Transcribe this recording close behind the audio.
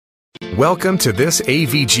Welcome to this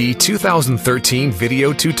AVG 2013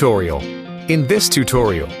 video tutorial. In this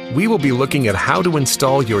tutorial, we will be looking at how to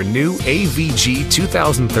install your new AVG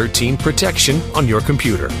 2013 protection on your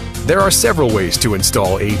computer. There are several ways to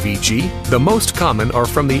install AVG. The most common are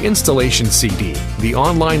from the installation CD, the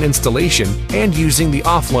online installation, and using the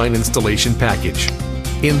offline installation package.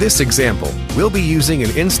 In this example, we'll be using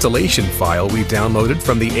an installation file we downloaded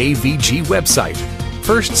from the AVG website.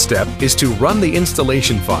 First step is to run the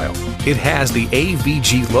installation file. It has the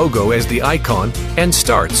AVG logo as the icon and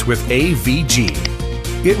starts with AVG.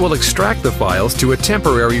 It will extract the files to a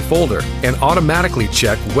temporary folder and automatically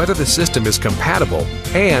check whether the system is compatible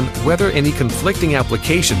and whether any conflicting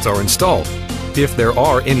applications are installed. If there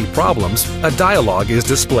are any problems, a dialog is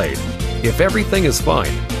displayed. If everything is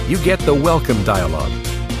fine, you get the Welcome dialog.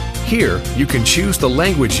 Here, you can choose the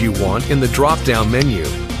language you want in the drop-down menu.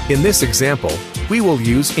 In this example, we will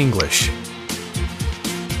use English.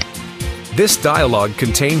 This dialog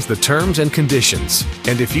contains the terms and conditions,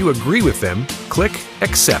 and if you agree with them, click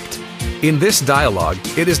Accept. In this dialog,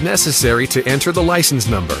 it is necessary to enter the license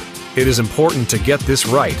number. It is important to get this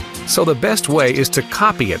right, so the best way is to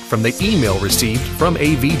copy it from the email received from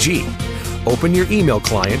AVG. Open your email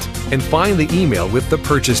client and find the email with the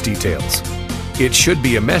purchase details. It should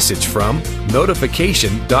be a message from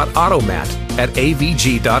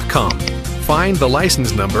notification.automat@avg.com. Find the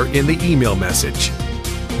license number in the email message.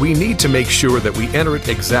 We need to make sure that we enter it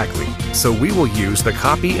exactly, so we will use the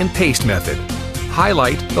copy and paste method.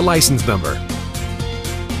 Highlight the license number.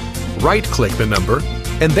 Right-click the number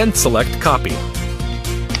and then select Copy.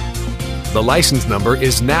 The license number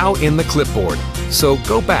is now in the clipboard, so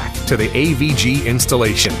go back to the AVG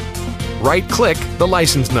installation. Right-click the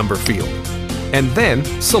license number field and then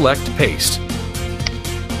select Paste.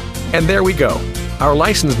 And there we go. Our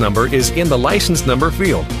license number is in the license number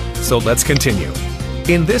field, so let's continue.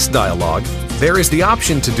 In this dialog, there is the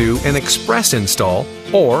option to do an express install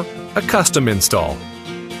or a custom install.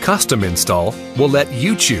 Custom install will let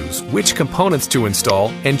you choose which components to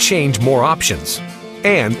install and change more options.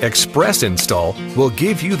 And express install will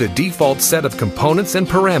give you the default set of components and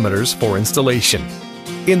parameters for installation.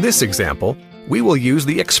 In this example, we will use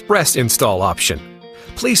the express install option.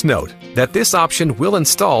 Please note that this option will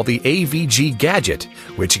install the AVG gadget,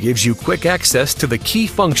 which gives you quick access to the key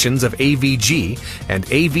functions of AVG and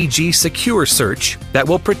AVG Secure Search that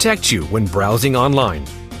will protect you when browsing online.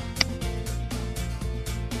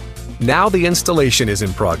 Now the installation is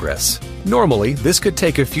in progress. Normally, this could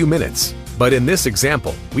take a few minutes, but in this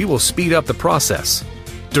example, we will speed up the process.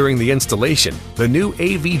 During the installation, the new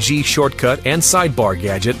AVG shortcut and sidebar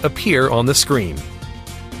gadget appear on the screen.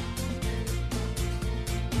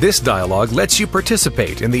 This dialog lets you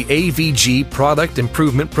participate in the AVG Product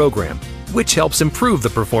Improvement Program, which helps improve the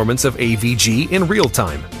performance of AVG in real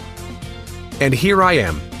time. And here I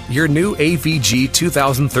am, your new AVG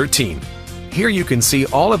 2013. Here you can see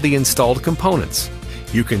all of the installed components.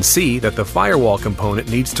 You can see that the firewall component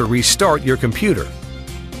needs to restart your computer.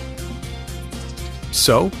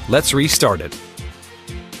 So, let's restart it.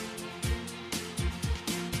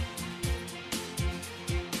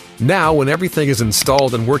 Now, when everything is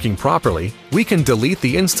installed and working properly, we can delete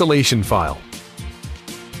the installation file.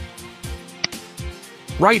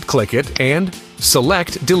 Right-click it and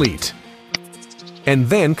select Delete. And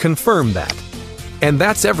then confirm that. And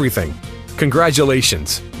that's everything.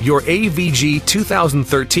 Congratulations! Your AVG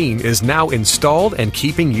 2013 is now installed and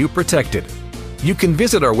keeping you protected. You can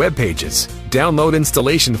visit our web pages, download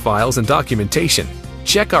installation files and documentation,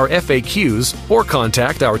 check our FAQs, or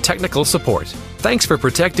contact our technical support. Thanks for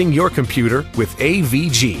protecting your computer with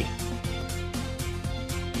AVG.